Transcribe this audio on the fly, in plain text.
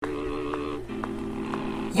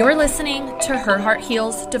You're listening to Her Heart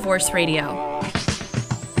Heals Divorce Radio.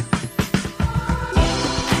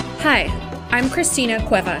 Hi, I'm Christina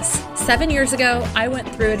Cuevas. 7 years ago, I went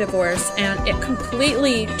through a divorce and it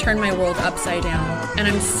completely turned my world upside down, and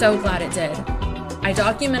I'm so glad it did. I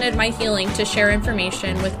documented my healing to share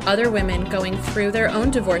information with other women going through their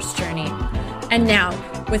own divorce journey. And now,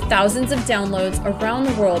 with thousands of downloads around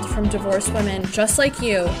the world from divorced women just like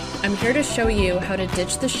you, I'm here to show you how to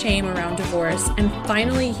ditch the shame around divorce and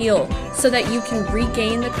finally heal so that you can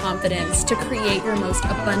regain the confidence to create your most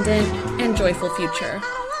abundant and joyful future.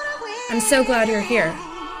 I'm so glad you're here.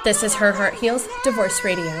 This is Her Heart Heals Divorce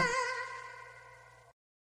Radio.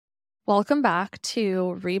 Welcome back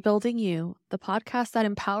to Rebuilding You, the podcast that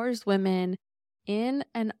empowers women in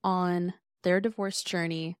and on their divorce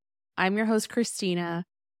journey. I'm your host, Christina.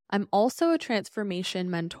 I'm also a transformation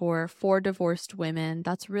mentor for divorced women.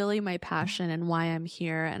 That's really my passion and why I'm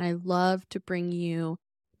here. And I love to bring you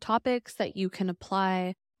topics that you can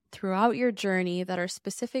apply throughout your journey that are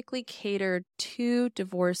specifically catered to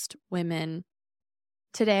divorced women.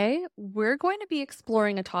 Today, we're going to be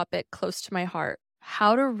exploring a topic close to my heart: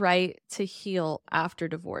 how to write to heal after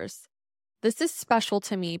divorce. This is special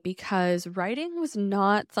to me because writing was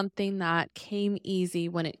not something that came easy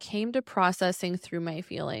when it came to processing through my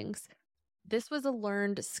feelings. This was a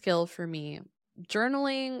learned skill for me.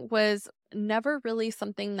 Journaling was never really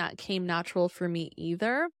something that came natural for me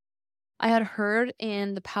either. I had heard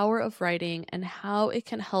in the power of writing and how it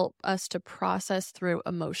can help us to process through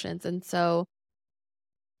emotions. And so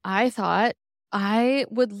I thought I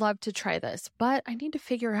would love to try this, but I need to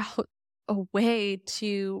figure out a way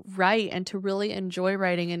to write and to really enjoy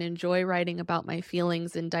writing and enjoy writing about my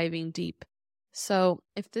feelings and diving deep. So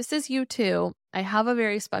if this is you too, I have a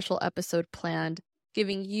very special episode planned,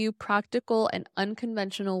 giving you practical and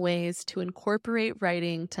unconventional ways to incorporate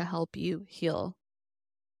writing to help you heal.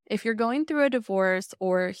 If you're going through a divorce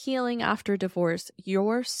or healing after divorce,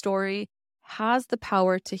 your story has the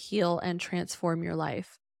power to heal and transform your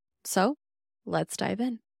life. So let's dive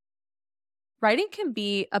in. Writing can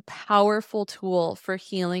be a powerful tool for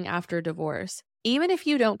healing after divorce, even if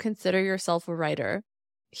you don't consider yourself a writer.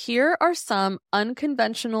 Here are some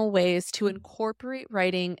unconventional ways to incorporate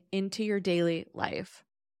writing into your daily life.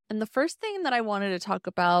 And the first thing that I wanted to talk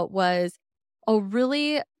about was a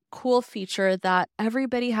really cool feature that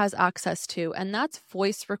everybody has access to, and that's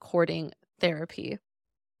voice recording therapy.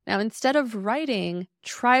 Now, instead of writing,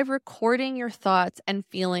 try recording your thoughts and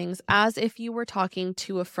feelings as if you were talking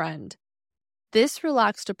to a friend. This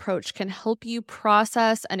relaxed approach can help you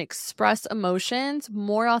process and express emotions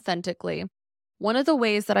more authentically. One of the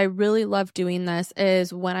ways that I really love doing this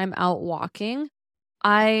is when I'm out walking.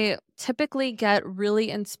 I typically get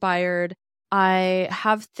really inspired. I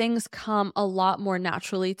have things come a lot more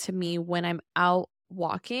naturally to me when I'm out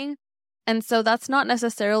walking. And so that's not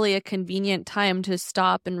necessarily a convenient time to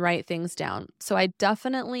stop and write things down. So I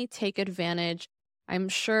definitely take advantage. I'm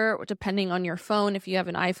sure, depending on your phone, if you have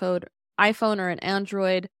an iPhone or an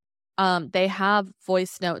Android, they have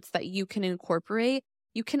voice notes that you can incorporate.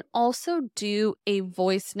 You can also do a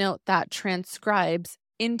voice note that transcribes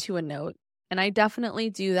into a note. And I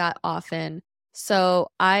definitely do that often. So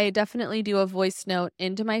I definitely do a voice note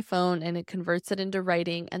into my phone and it converts it into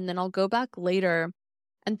writing. And then I'll go back later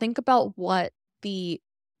and think about what the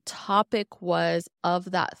topic was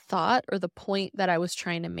of that thought or the point that I was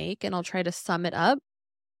trying to make, and I'll try to sum it up.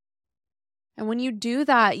 And when you do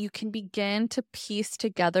that, you can begin to piece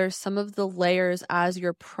together some of the layers as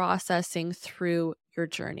you're processing through your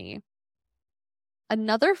journey.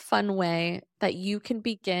 Another fun way that you can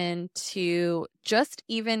begin to just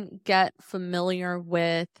even get familiar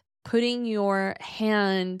with putting your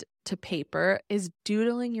hand to paper is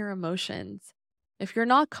doodling your emotions. If you're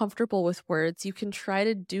not comfortable with words, you can try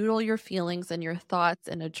to doodle your feelings and your thoughts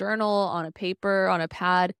in a journal, on a paper, on a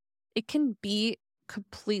pad. It can be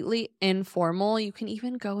completely informal. You can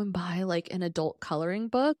even go and buy like an adult coloring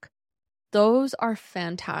book. Those are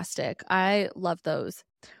fantastic. I love those.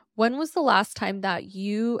 When was the last time that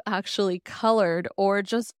you actually colored or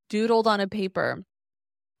just doodled on a paper?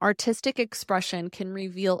 Artistic expression can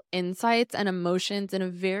reveal insights and emotions in a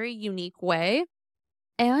very unique way,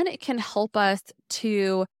 and it can help us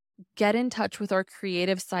to get in touch with our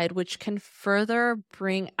creative side, which can further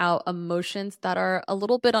bring out emotions that are a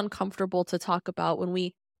little bit uncomfortable to talk about when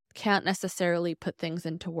we can't necessarily put things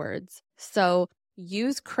into words. So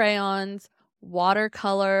use crayons,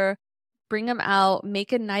 watercolor, bring them out,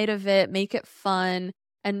 make a night of it, make it fun.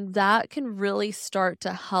 And that can really start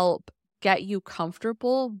to help get you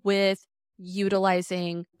comfortable with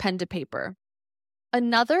utilizing pen to paper.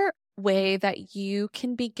 Another way that you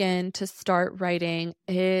can begin to start writing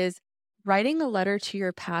is writing a letter to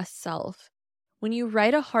your past self. When you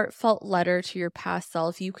write a heartfelt letter to your past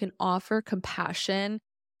self, you can offer compassion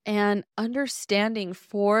and understanding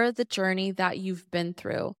for the journey that you've been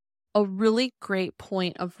through. A really great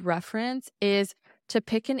point of reference is to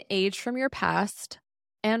pick an age from your past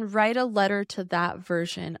and write a letter to that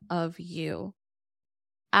version of you.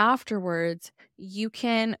 Afterwards, you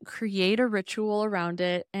can create a ritual around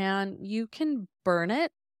it and you can burn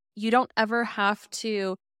it. You don't ever have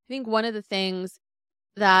to. I think one of the things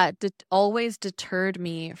that always deterred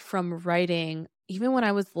me from writing, even when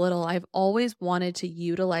I was little, I've always wanted to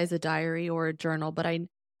utilize a diary or a journal, but I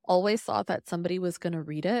always thought that somebody was going to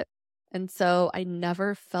read it. And so I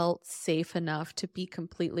never felt safe enough to be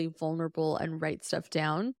completely vulnerable and write stuff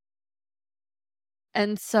down.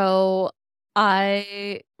 And so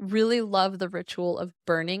I really love the ritual of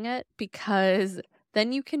burning it because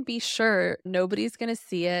then you can be sure nobody's going to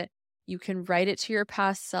see it. You can write it to your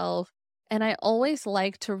past self. And I always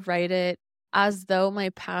like to write it as though my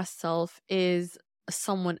past self is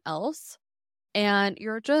someone else. And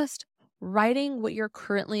you're just writing what you're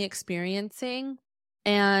currently experiencing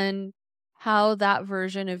and how that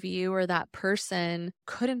version of you or that person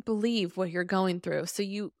couldn't believe what you're going through. So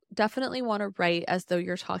you definitely want to write as though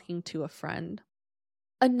you're talking to a friend.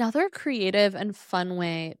 Another creative and fun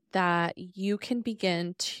way that you can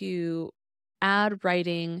begin to add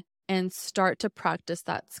writing and start to practice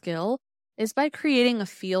that skill is by creating a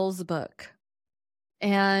feels book.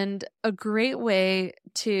 And a great way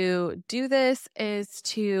to do this is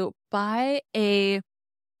to buy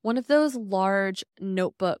one of those large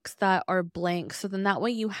notebooks that are blank. So then that way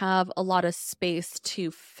you have a lot of space to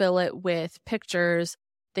fill it with pictures,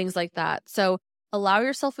 things like that. So allow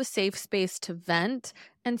yourself a safe space to vent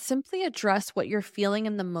and simply address what you're feeling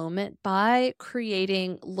in the moment by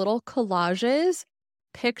creating little collages,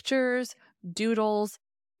 pictures, doodles,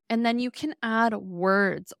 and then you can add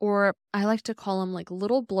words, or I like to call them like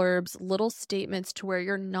little blurbs, little statements to where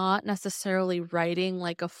you're not necessarily writing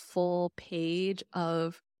like a full page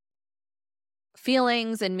of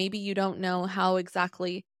feelings, and maybe you don't know how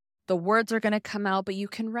exactly the words are going to come out, but you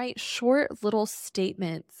can write short little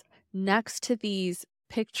statements next to these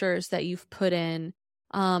pictures that you've put in.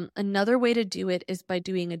 Another way to do it is by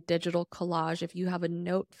doing a digital collage. If you have a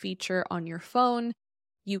note feature on your phone,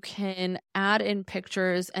 you can add in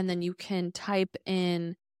pictures and then you can type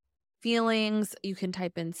in feelings, you can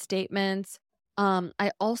type in statements.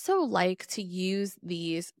 I also like to use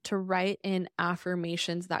these to write in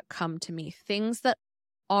affirmations that come to me, things that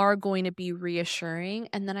are going to be reassuring.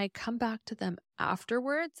 And then I come back to them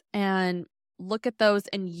afterwards and look at those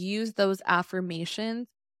and use those affirmations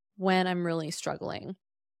when I'm really struggling.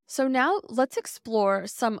 So now let's explore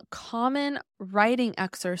some common writing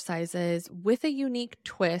exercises with a unique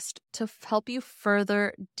twist to help you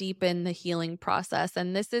further deepen the healing process.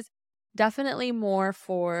 And this is definitely more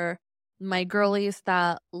for my girlies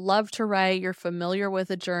that love to write. You're familiar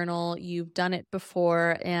with a journal, you've done it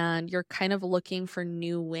before, and you're kind of looking for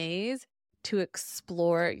new ways to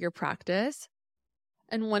explore your practice.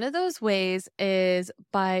 And one of those ways is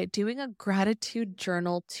by doing a gratitude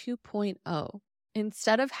journal 2.0.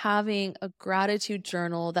 Instead of having a gratitude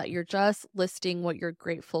journal that you're just listing what you're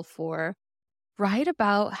grateful for, write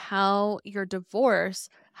about how your divorce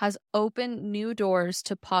has opened new doors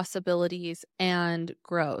to possibilities and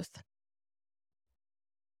growth.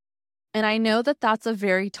 And I know that that's a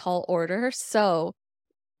very tall order, so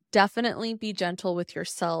definitely be gentle with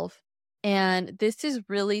yourself. And this is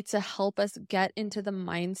really to help us get into the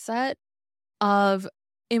mindset of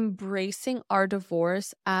embracing our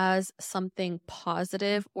divorce as something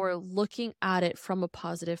positive or looking at it from a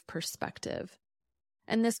positive perspective.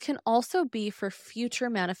 And this can also be for future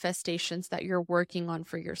manifestations that you're working on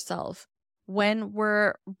for yourself. When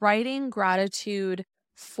we're writing gratitude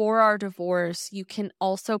for our divorce, you can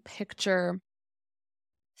also picture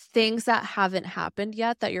things that haven't happened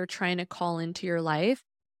yet that you're trying to call into your life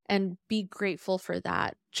and be grateful for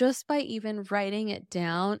that. Just by even writing it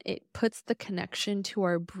down, it puts the connection to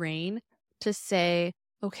our brain to say,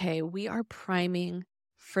 okay, we are priming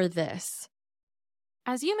for this.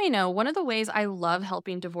 As you may know, one of the ways I love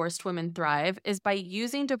helping divorced women thrive is by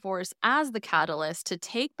using divorce as the catalyst to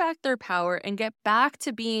take back their power and get back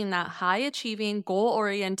to being that high-achieving,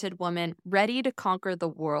 goal-oriented woman ready to conquer the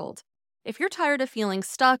world. If you're tired of feeling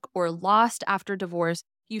stuck or lost after divorce,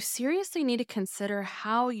 you seriously need to consider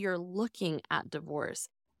how you're looking at divorce.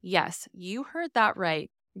 Yes, you heard that right.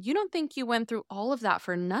 You don't think you went through all of that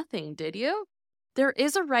for nothing, did you? There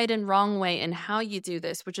is a right and wrong way in how you do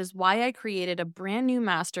this, which is why I created a brand new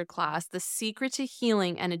masterclass, The Secret to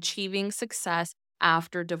Healing and Achieving Success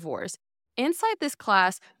After Divorce. Inside this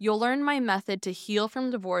class, you'll learn my method to heal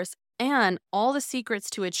from divorce and all the secrets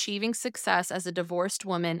to achieving success as a divorced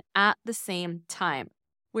woman at the same time.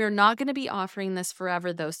 We're not going to be offering this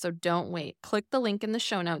forever though, so don't wait. Click the link in the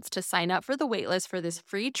show notes to sign up for the waitlist for this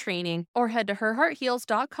free training or head to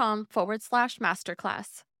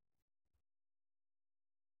herheartheals.com/masterclass.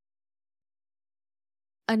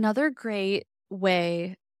 Another great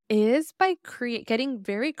way is by getting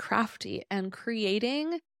very crafty and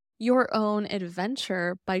creating your own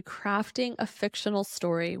adventure by crafting a fictional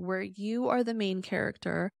story where you are the main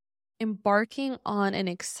character, embarking on an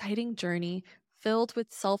exciting journey filled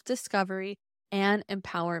with self-discovery and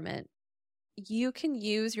empowerment. You can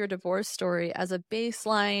use your divorce story as a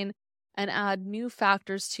baseline and add new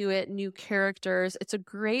factors to it, new characters. It's a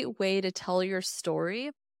great way to tell your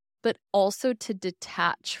story, but also to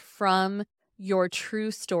detach from your true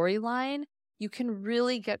storyline. You can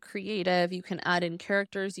really get creative. You can add in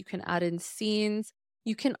characters, you can add in scenes.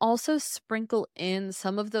 You can also sprinkle in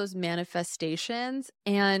some of those manifestations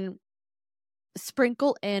and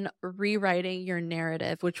sprinkle in rewriting your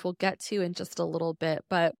narrative, which we'll get to in just a little bit.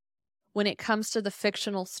 But when it comes to the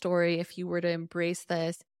fictional story, if you were to embrace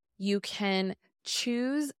this, you can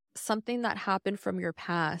choose something that happened from your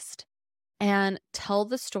past and tell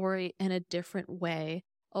the story in a different way,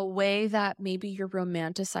 a way that maybe you're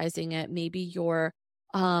romanticizing it, maybe you're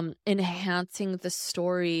enhancing the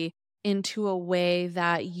story into a way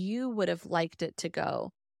that you would have liked it to go.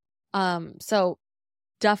 So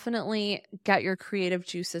definitely get your creative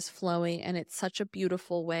juices flowing, and it's such a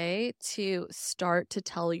beautiful way to start to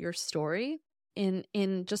tell your story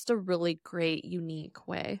in just a really great, unique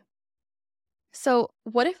way. So,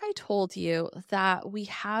 what if I told you that we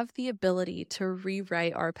have the ability to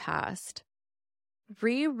rewrite our past?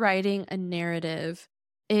 Rewriting a narrative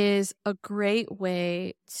is a great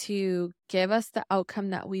way to give us the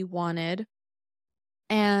outcome that we wanted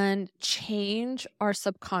and change our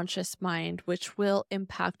subconscious mind, which will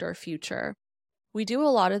impact our future. We do a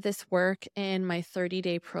lot of this work in my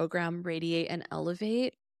 30-day program, Radiate and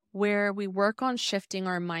Elevate, where we work on shifting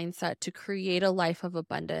our mindset to create a life of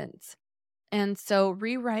abundance. And so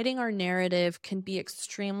rewriting our narrative can be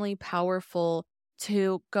extremely powerful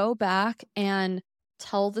to go back and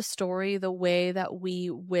tell the story the way that we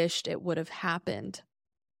wished it would have happened.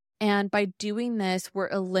 And by doing this, we're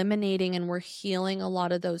eliminating and we're healing a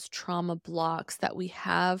lot of those trauma blocks that we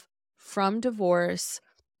have from divorce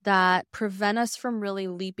that prevent us from really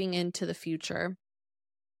leaping into the future.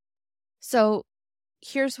 So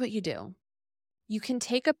here's what you do. You can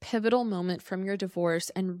take a pivotal moment from your divorce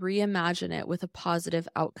and reimagine it with a positive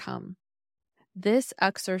outcome. This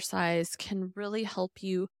exercise can really help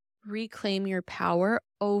you reclaim your power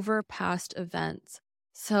over past events.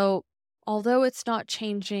 So, although it's not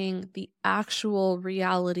changing the actual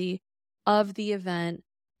reality of the event,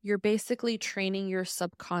 you're basically training your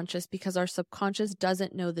subconscious, because our subconscious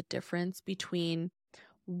doesn't know the difference between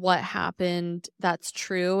what happened that's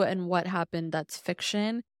true and what happened that's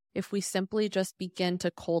fiction. If we simply just begin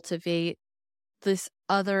to cultivate this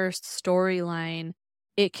other storyline,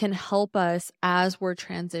 it can help us as we're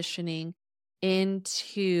transitioning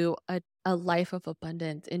into a life of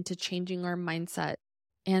abundance, into changing our mindset.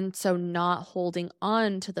 And so not holding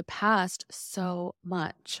on to the past so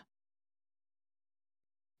much.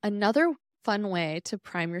 Another fun way to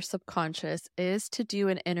prime your subconscious is to do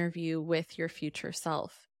an interview with your future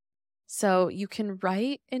self. So you can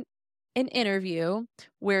write an interview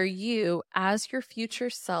where you, as your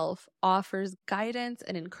future self, offers guidance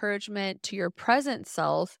and encouragement to your present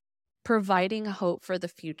self, providing hope for the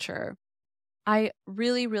future. I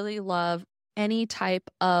really, really love any type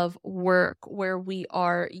of work where we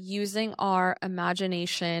are using our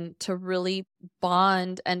imagination to really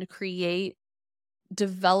bond and create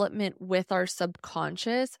development with our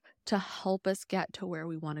subconscious to help us get to where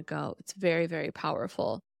we want to go. It's very, very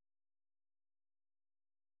powerful.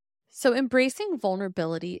 So embracing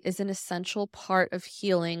vulnerability is an essential part of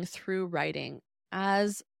healing through writing.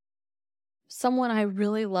 As someone I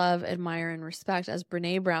really love, admire, and respect, as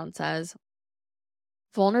Brené Brown says,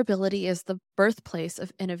 vulnerability is the birthplace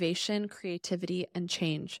of innovation, creativity, and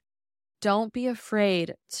change. Don't be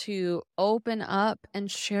afraid to open up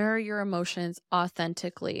and share your emotions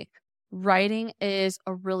authentically. Writing is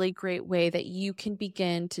a really great way that you can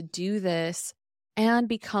begin to do this and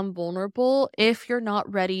become vulnerable if you're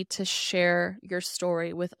not ready to share your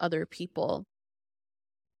story with other people.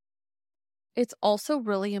 It's also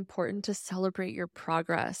really important to celebrate your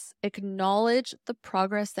progress. Acknowledge the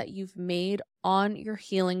progress that you've made on your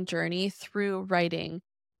healing journey through writing.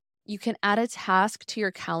 You can add a task to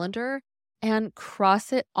your calendar and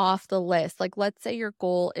cross it off the list. Like, let's say your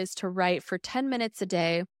goal is to write for 10 minutes a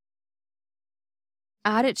day.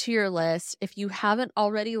 Add it to your list. If you haven't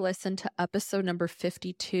already listened to episode number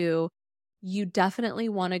 52, you definitely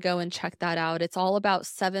want to go and check that out. It's all about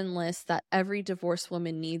 7 lists that every divorced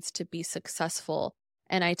woman needs to be successful.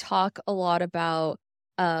 And I talk a lot about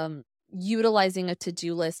utilizing a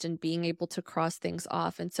to-do list and being able to cross things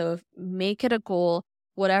off. And so make it a goal,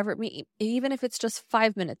 whatever, even if it's just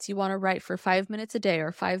 5 minutes, you want to write for 5 minutes a day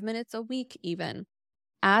or 5 minutes a week even.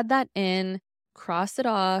 Add that in, cross it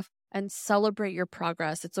off, and celebrate your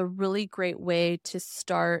progress. It's a really great way to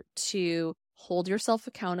start to hold yourself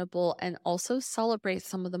accountable and also celebrate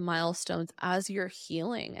some of the milestones as you're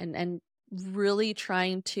healing and really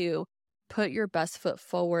trying to put your best foot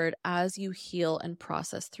forward as you heal and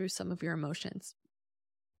process through some of your emotions.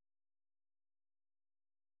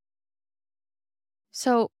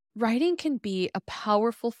 So, writing can be a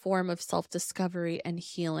powerful form of self-discovery and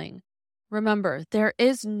healing. Remember, there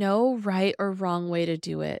is no right or wrong way to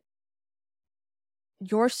do it.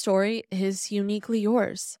 Your story is uniquely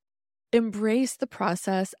yours. Embrace the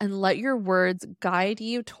process and let your words guide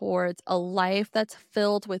you towards a life that's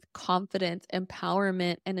filled with confidence,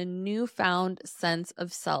 empowerment, and a newfound sense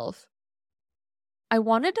of self. I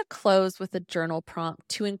wanted to close with a journal prompt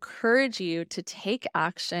to encourage you to take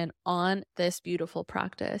action on this beautiful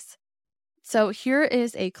practice. So here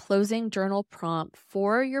is a closing journal prompt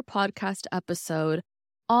for your podcast episode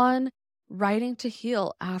on writing to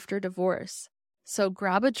heal after divorce. So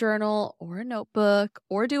grab a journal or a notebook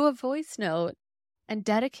or do a voice note and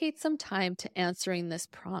dedicate some time to answering this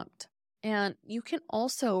prompt. And you can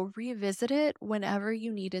also revisit it whenever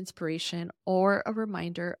you need inspiration or a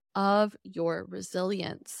reminder of your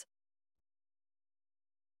resilience.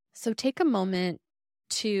 So take a moment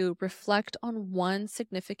to reflect on one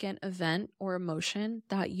significant event or emotion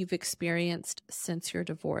that you've experienced since your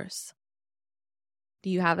divorce. Do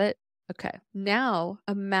you have it? Okay. Now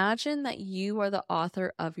imagine that you are the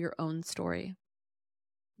author of your own story.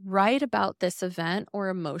 Write about this event or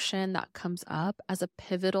emotion that comes up as a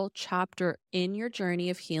pivotal chapter in your journey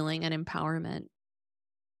of healing and empowerment.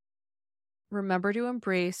 Remember to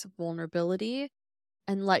embrace vulnerability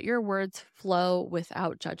and let your words flow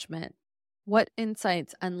without judgment. What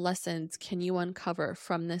insights and lessons can you uncover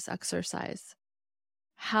from this exercise?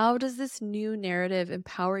 How does this new narrative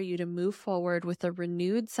empower you to move forward with a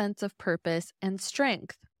renewed sense of purpose and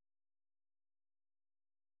strength?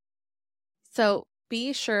 So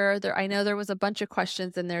be sure I know there was a bunch of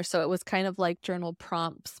questions in there, so it was kind of like journal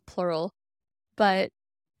prompts, plural, but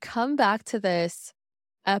come back to this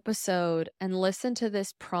episode and listen to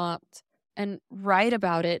this prompt and write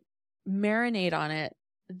about it, marinate on it,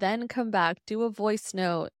 then come back, do a voice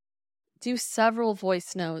note, do several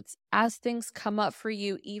voice notes as things come up for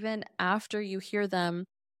you, even after you hear them.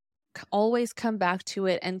 Always come back to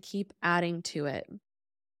it and keep adding to it.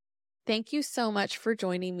 Thank you so much for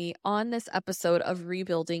joining me on this episode of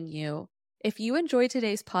Rebuilding You. If you enjoyed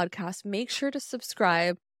today's podcast, make sure to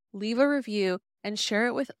subscribe, leave a review, and share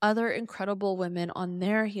it with other incredible women on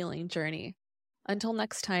their healing journey. Until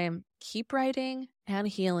next time, keep writing and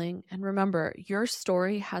healing, and remember, your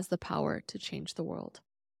story has the power to change the world.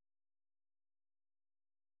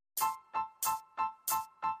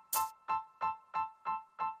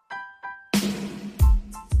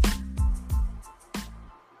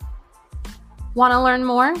 Want to learn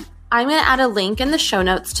more? I'm going to add a link in the show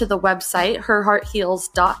notes to the website,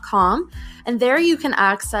 herheartheals.com. And there you can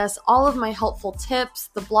access all of my helpful tips,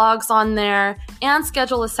 the blogs on there, and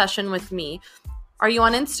schedule a session with me. Are you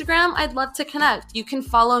on Instagram? I'd love to connect. You can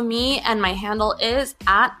follow me, and my handle is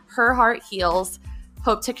 @herheartheals.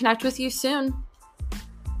 Hope to connect with you soon.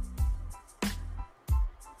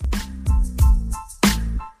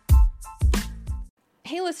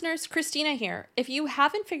 Hey listeners, Christina here. If you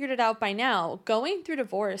haven't figured it out by now, going through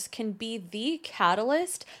divorce can be the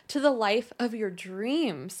catalyst to the life of your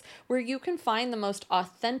dreams, where you can find the most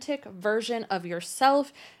authentic version of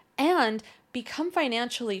yourself and become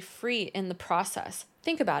financially free in the process.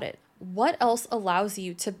 Think about it. What else allows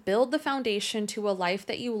you to build the foundation to a life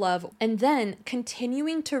that you love and then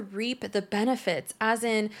continuing to reap the benefits, as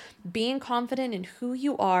in being confident in who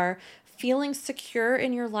you are, feeling secure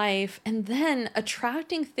in your life, and then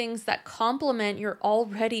attracting things that complement your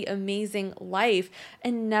already amazing life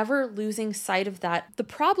and never losing sight of that? The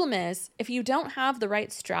problem is, if you don't have the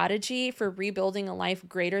right strategy for rebuilding a life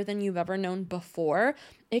greater than you've ever known before,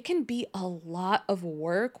 it can be a lot of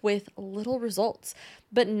work with little results,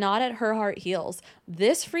 but not at Her Heart Heals.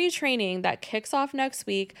 This free training that kicks off next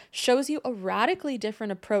week shows you a radically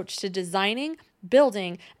different approach to designing,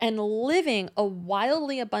 building, and living a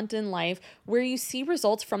wildly abundant life where you see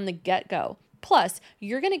results from the get-go. Plus,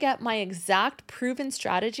 you're going to get my exact proven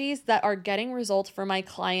strategies that are getting results for my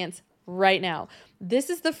clients right now. This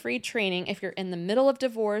is the free training if you're in the middle of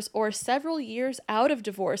divorce or several years out of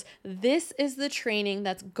divorce. This is the training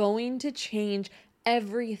that's going to change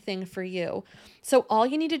everything for you. So all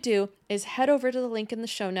you need to do is head over to the link in the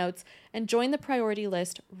show notes and join the priority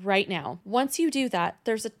list right now. Once you do that,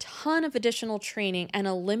 there's a ton of additional training and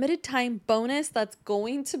a limited time bonus that's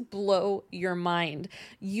going to blow your mind.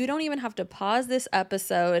 You don't even have to pause this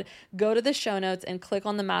episode, go to the show notes and click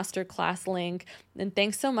on the masterclass link. And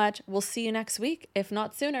thanks so much. We'll see you next week, if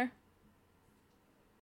not sooner.